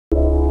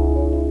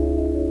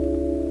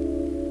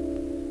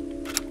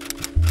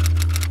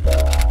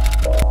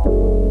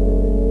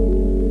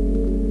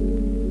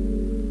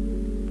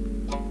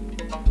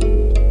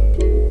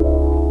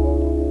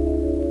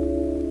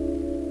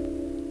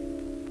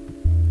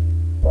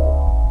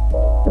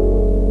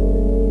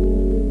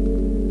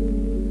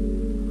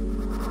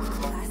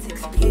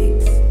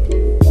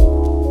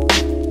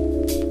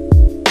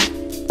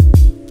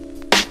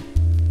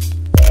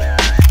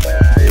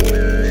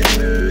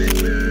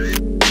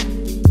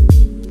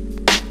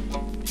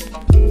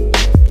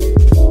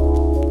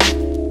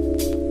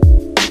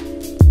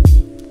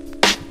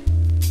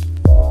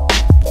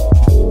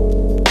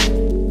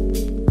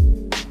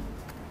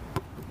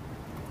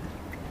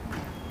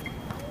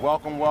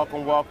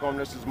welcome, welcome.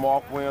 This is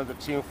Mark Williams, the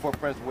team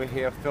Footprints. We're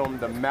here filming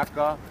the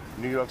MECCA,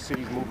 New York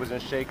City's movers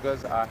and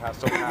shakers. I have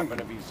so happen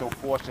to be so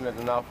fortunate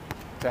enough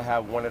to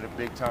have one of the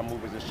big time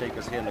movers and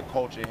shakers here in the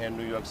culture here in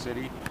New York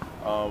City.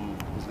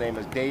 His name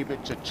is David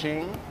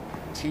Ching,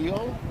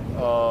 Teele.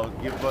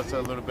 Give us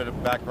a little bit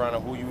of background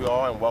on who you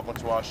are and welcome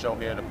to our show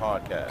here, the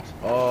podcast.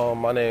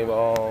 My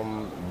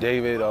name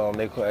David.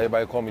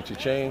 Everybody call me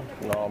Ching.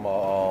 You know, I'm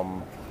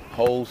a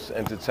host,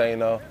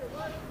 entertainer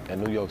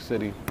in New York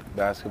City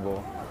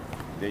basketball.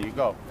 There you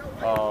go.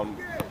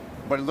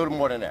 But a little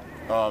more than that.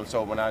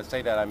 So when I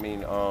say that, I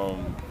mean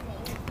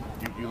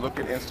you look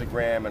at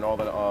Instagram and all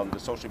the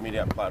social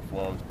media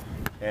platforms,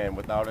 and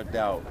without a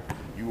doubt,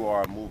 you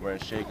are a mover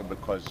and shaker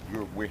because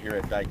we're here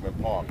at DYCKMAN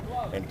Park,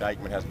 and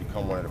DYCKMAN has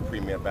become one of the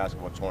premier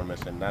basketball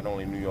tournaments in not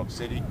only New York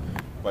City,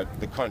 but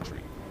the country.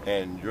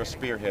 And you're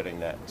spearheading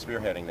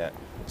that.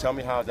 Tell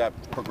me how's that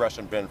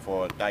progression been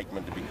for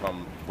DYCKMAN to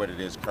become what it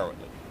is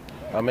currently?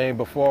 I mean,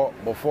 before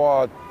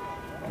I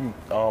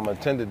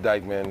attended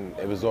DYCKMAN,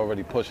 it was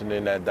already pushing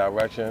in that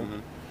direction.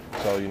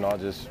 Mm-hmm. So, you know, I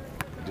just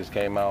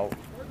came out,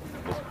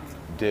 just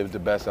did the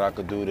best that I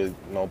could do to, you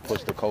know,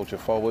 push the culture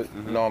forward.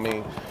 Mm-hmm. You know what I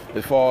mean?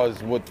 As far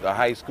as with the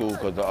high school,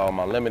 because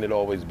my limit had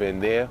always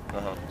been there.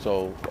 Uh-huh.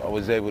 So I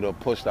was able to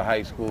push the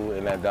high school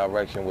in that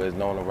direction where it's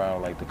known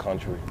around like the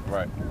country.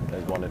 Right.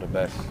 As one of the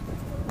best.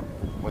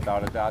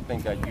 Without a doubt, I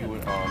think that you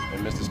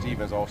and Mr.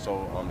 Stevens,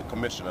 also the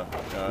commissioner,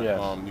 yes.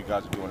 You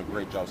guys are doing a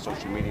great job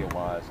social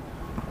media-wise.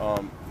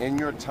 In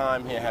your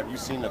time here, have you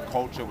seen the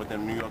culture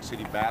within New York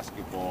City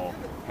basketball,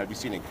 have you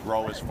seen it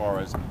grow as far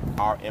as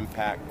our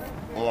impact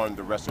on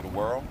the rest of the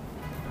world?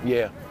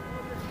 Yeah,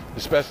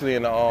 especially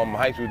in the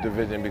high school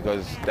division,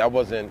 because that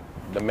wasn't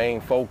the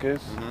main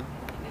focus.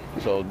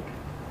 Mm-hmm. So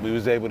we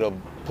was able to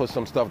put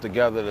some stuff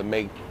together to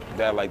make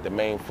that like the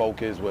main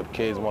focus where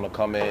kids want to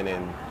come in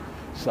and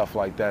stuff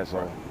like that.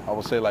 So I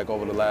would say like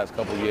over the last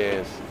couple of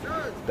years,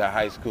 that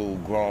high school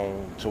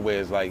grown to where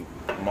it's like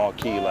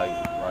marquee, like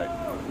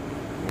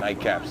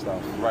nightcap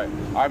stuff. Right.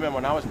 I remember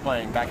when I was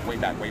playing way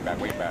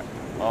back.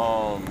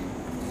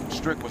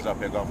 Strick was up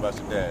there, God bless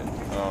the dead.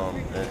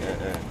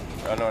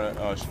 And I know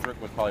that Strick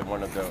was probably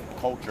one of the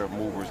culture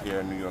movers here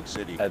in New York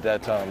City. At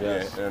that time,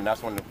 yes. Yeah, and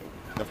that's when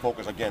the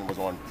focus again was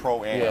on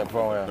Pro-Am. Yeah,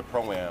 Pro-Am. The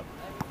Pro-Am.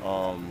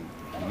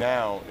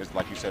 Now, it's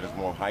like you said, it's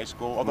more high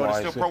school, although it's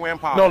still Pro-Am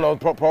pop. No,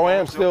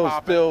 Pro-Am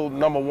still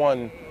number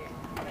one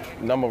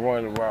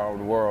around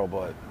the world,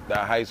 but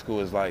that high school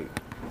is like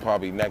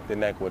probably neck to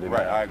neck with it.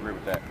 Right, now. I agree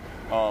with that.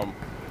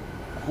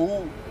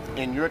 Who,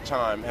 in your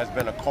time, has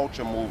been a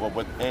culture mover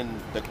within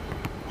the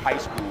high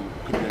school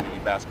community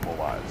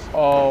basketball-wise?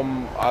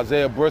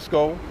 Isaiah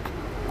Briscoe,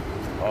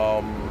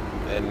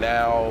 and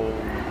now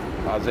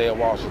Isaiah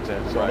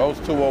Washington. So those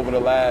two over the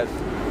last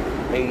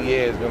 8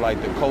 years been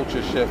like the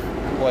culture shift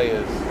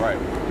players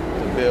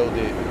to build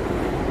it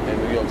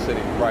in New York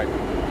City. Right.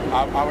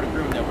 I would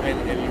agree with that.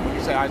 And when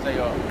you say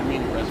Isaiah, you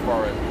mean as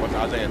far as what's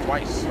Isaiah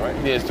twice, right?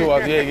 Yeah, it's two.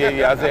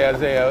 Yeah,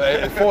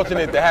 Isaiah. It's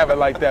fortunate to have it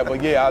like that.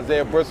 But yeah,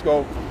 Isaiah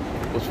Briscoe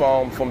was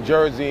from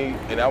Jersey,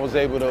 and I was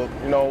able to,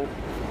 you know,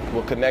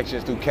 with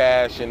connections through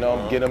cash and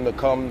get him to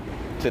come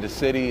to the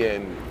city,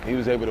 and he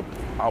was able to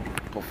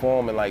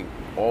outperform in like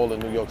all the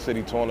New York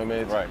City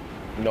tournaments. Right.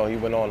 You know, he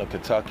went on to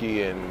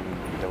Kentucky and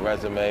the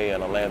Resume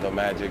and Orlando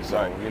Magic.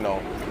 So you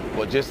know,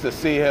 but just to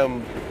see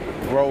him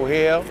grow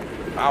here.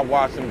 I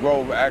watched him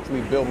grow,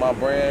 actually build my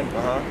brand,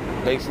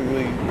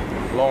 basically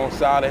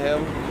alongside of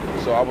him.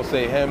 So I would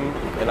say him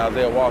and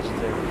Isaiah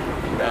Washington.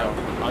 Now,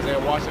 Isaiah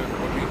Washington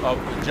would be of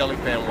the Jelly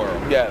fan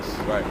world. Yes.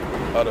 Right.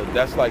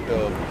 That's like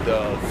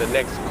the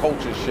next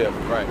culture shift.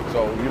 Right.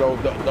 So, you know,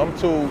 them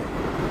two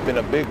been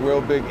a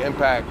real big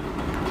impact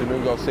to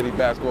New York City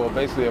basketball,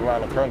 basically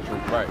around the country.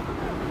 Right.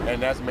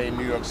 And that's made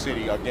New York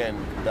City, again,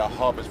 the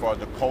hub as far as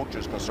the culture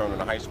is concerned on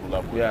the high school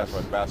level. Yes. As far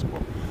as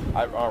basketball.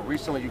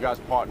 Recently, you guys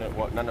partnered,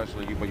 well, not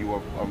necessarily you, but you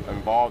were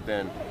involved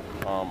in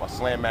a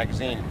Slam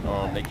magazine.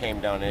 They came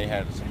down and they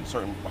had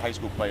certain high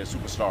school players,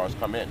 superstars,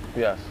 come in.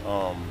 Yes.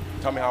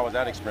 Tell me how was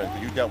that experience?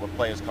 Because you dealt with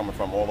players coming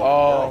from all over the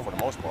world for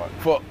the most part.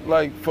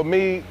 For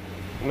me,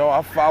 you know,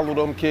 I follow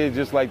them kids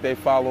just like they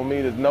follow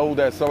me. To know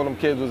that some of them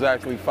kids was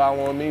actually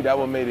following me, that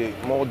would make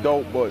it more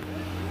dope. But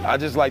I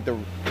just like to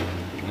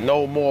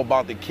know more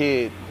about the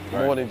kid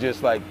more than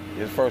just like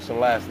his first and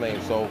last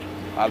name. So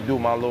I do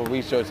my little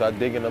research, I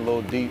dig in a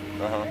little deep,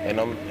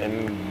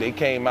 and they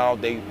came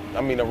out, the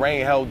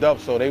rain held up,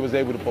 so they was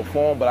able to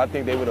perform, but I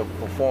think they would have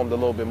performed a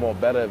little bit more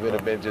better if it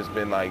had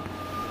been like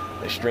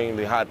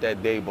extremely hot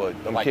that day, but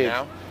them like kids,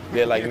 now?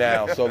 Yeah, like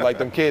now. So like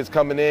them kids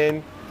coming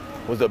in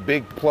was a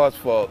big plus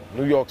for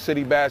New York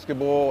City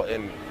basketball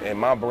and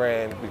my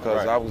brand,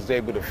 because I was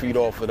able to feed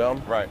off of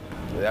them. Right.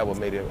 That would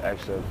make it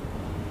extra.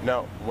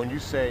 Now, when you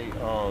say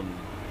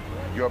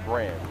your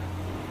brand,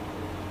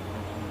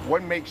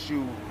 what makes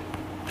you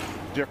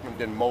different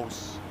than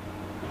most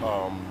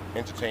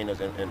entertainers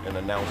and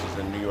announcers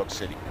in New York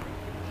City?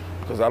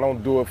 Because I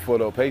don't do it for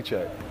the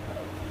paycheck.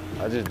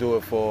 I just do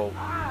it for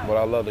what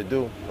I love to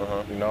do.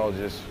 You know,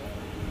 it's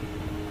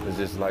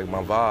just like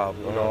my vibe.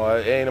 You know,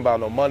 it ain't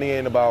about no money,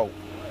 ain't about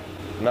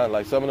Not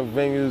like some of the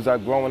venues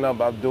growing up,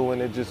 I'm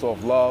doing it just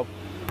off love,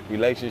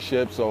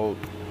 relationships. So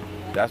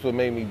that's what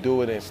made me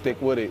do it and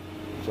stick with it.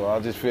 So I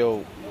just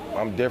feel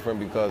I'm different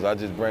because I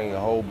just bring a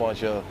whole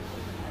bunch of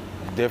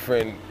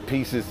different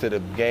pieces to the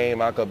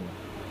game. I could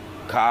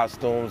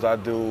costumes, I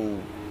do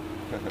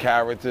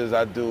characters,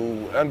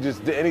 I'm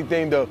just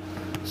anything to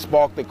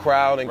spark the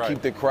crowd and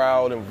keep the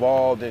crowd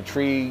involved,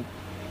 intrigued.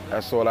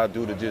 That's what I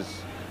do to just,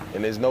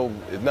 and it's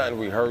nothing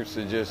rehearsed,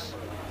 it's just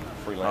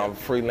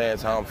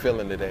freelance how I'm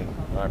feeling today.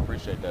 I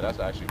appreciate that. That's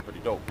actually pretty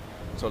dope.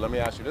 So let me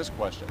ask you this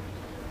question.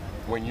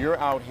 When you're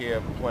out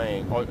here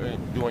playing or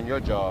doing your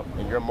job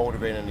and you're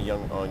motivating the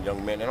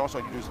young men, and also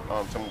you do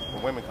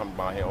some women come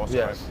by here also,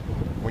 yes. Right?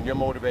 When you're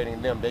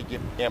motivating them, they get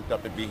amped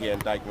up to be here in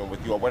Dyckman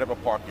with you or whatever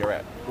park you're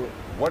at.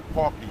 What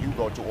park do you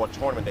go to or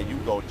tournament that you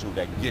go to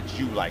that gets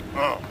you like?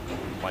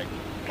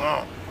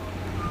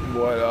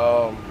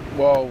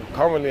 Well,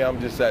 currently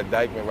I'm just at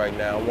Dyckman right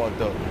now.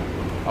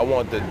 I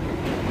want to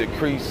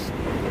decrease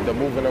the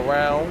moving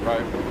around.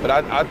 Right. But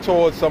I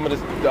toured some of the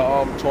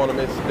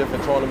tournaments,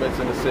 different tournaments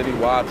in the city,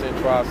 Watson,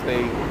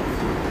 Tri-State.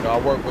 You know, I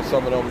work with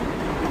some of them,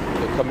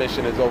 the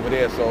commissioners over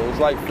there. So it's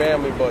like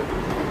family, but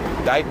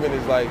Dyckman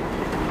is like,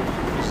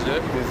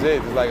 this is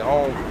it. It's like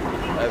home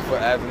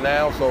as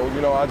now. So,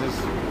 you know, I'm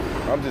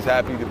just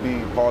happy to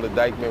be part of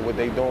Dyckman, what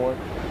they doing.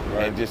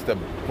 Right. And just to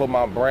put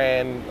my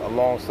brand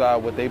alongside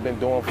what they've been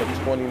doing for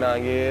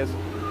 29 years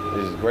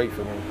is great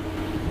for me.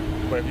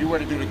 But if you were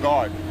to do the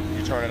guard,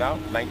 you turn it out,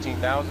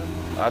 19,000?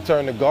 I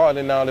turned the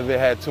garden out if it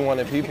had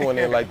 200 people in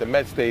there like the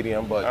Met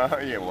Stadium, but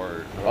yeah,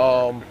 word.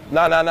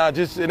 Nah,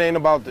 just it ain't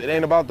about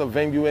the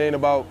venue, it ain't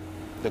about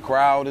the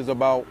crowd, it's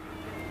about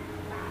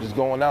just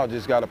going out,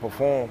 just gotta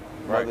perform.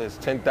 Right. Whether it's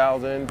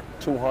 10,000,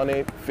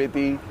 200,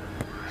 50.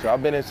 So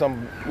I've been in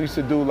we used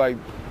to do like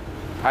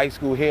high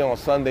school here on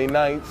Sunday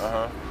nights,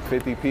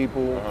 50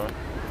 people,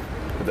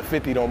 but the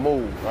 50 don't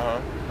move.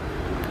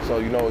 So,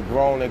 you know, it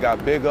grown, it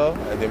got bigger,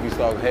 and then we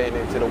started heading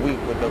into the week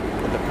with the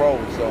pros.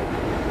 So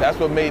that's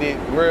what made it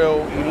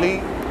real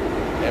elite,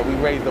 and we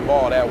raised the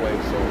bar that way.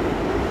 So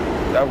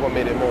that's what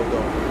made it more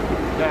dope.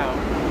 Now,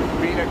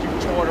 being that you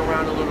toured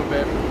around a little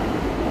bit,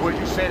 would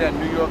you say that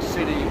New York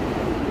City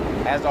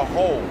as a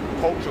whole,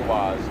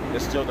 culture-wise,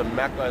 is still the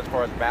Mecca as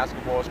far as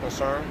basketball is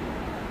concerned?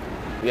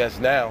 Yes,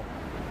 now.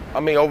 I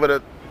mean,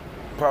 over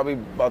probably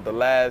about the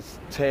last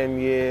 10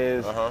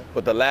 years,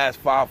 but the last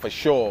 5 for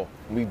sure,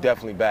 we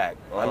definitely back.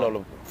 I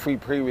know the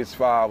previous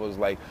 5 was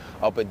like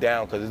up and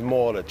down because it's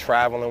more the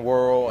traveling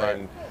world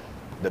and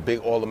the big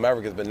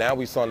All-Americans, but now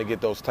we starting to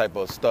get those type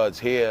of studs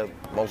here.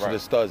 Most of the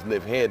studs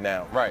live here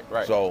now. Right.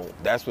 So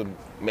that's what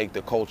make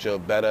the culture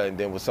better, and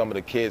then with some of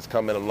the kids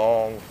coming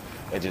along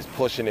and just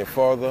pushing it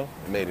further,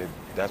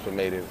 that's what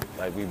made it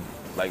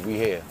like we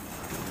here.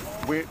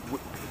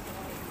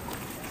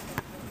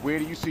 Where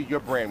do you see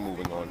your brand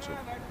moving on to?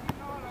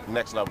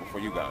 Next level for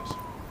you guys?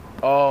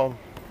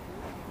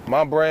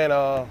 My brand,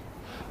 I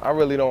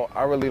really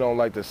don't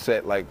like to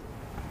set like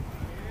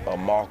a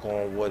mark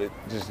on what it.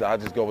 I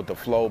just go with the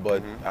flow,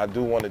 but I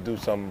do want to do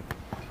some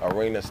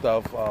arena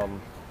stuff.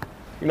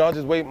 You know, I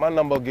just wait. My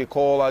number get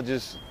called. I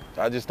just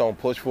don't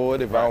push for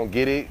it. If I don't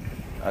get it,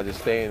 I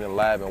just stay in the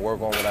lab and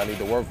work on what I need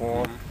to work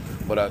on.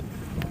 But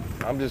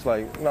I'm just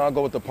like, you know, I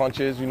go with the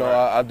punches. You know,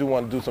 I do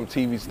want to do some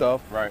TV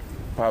stuff.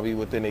 Probably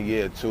within a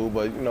year or 2,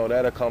 but you know,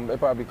 that'll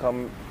probably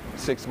come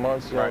 6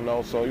 months, you don't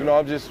know. So, you know,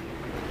 I just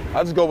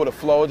go with the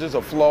flow. It's just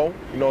a flow.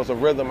 You know, it's a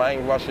rhythm. I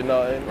ain't rushing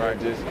nothing.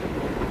 Just,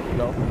 you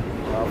know,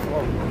 I'll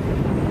flow.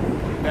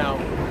 Now,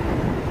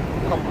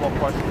 a couple more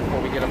questions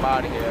before we get them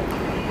out of here.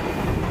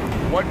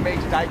 What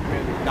makes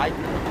Dyckman?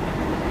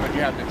 Because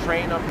you have the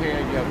train up here,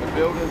 you have the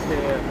buildings here,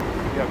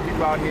 you have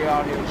people out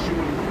here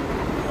shooting.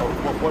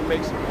 What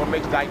makes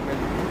Dyckman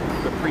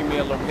the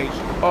premier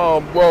location?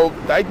 Well,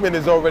 Dyckman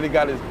has already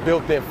got his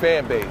built-in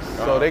fan base.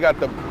 So they got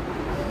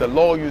the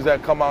lawyers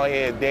that come out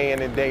here day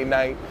in and day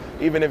night.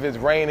 Even if it's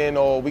raining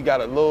or we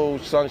got a little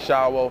sun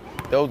shower,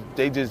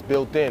 they just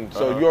built in.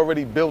 So you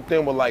already built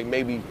in with like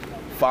maybe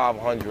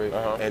 500,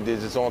 and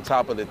there's just on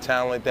top of the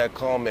talent that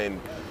come and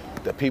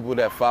the people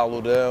that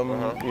follow them,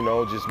 you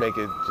know, just make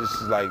it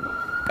just like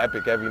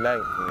epic every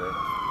night.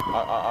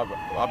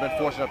 I've been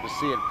fortunate enough to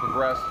see it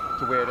progress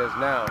to where it is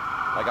now.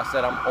 Like I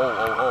said, I'm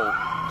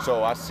old.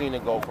 So I've seen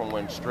it go from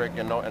when Strick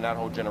and that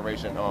whole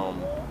generation,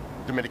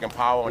 Dominican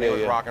Power, when they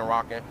was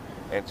rocking,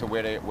 and to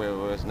where it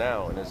is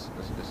now, and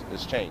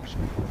it's changed.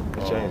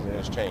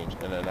 It's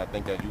changed, and then I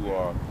think that you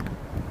are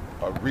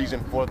a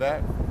reason for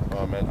that,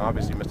 and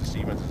obviously Mr.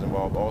 Stevens is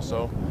involved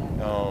also,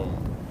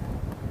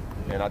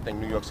 and I think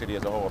New York City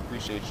as a whole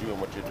appreciates you and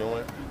what you're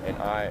doing, and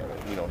I,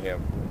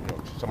 have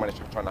somebody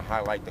that's trying to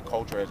highlight the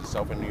culture as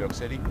itself in New York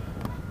City.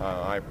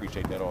 I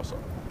appreciate that also.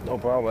 No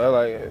problem.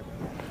 It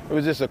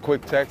was just a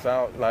quick text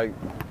out. Like,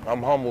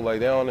 I'm humble. Like,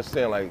 they don't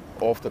understand. Like,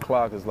 off the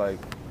clock is like,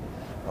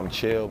 I'm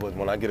chill. But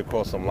when I get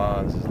across some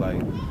lines, it's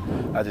like,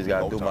 I just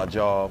gotta do my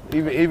job.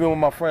 Even with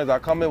my friends, I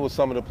come in with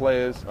some of the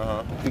players.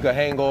 You can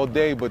hang all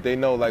day, but they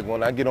know like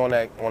when I get on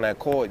that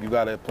court, you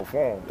gotta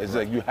perform. It's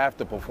like you have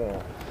to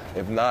perform.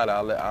 If not,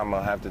 I'm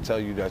gonna have to tell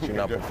you that you're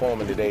not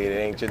performing today. It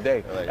ain't your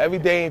day. Right. Every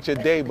day ain't your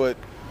day, but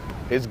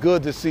it's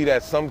good to see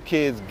that some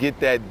kids get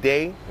that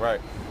day. Right.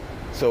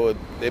 So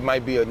it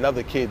might be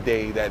another kid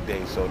day that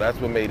day. So that's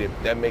what made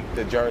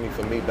the journey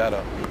for me better.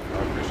 I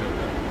appreciate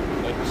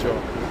that. Thank you,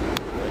 Sure.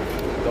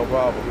 No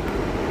problem.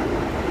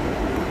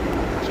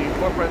 Chief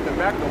Footprint, the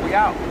MECCA, we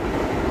out.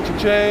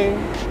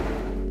 Ching.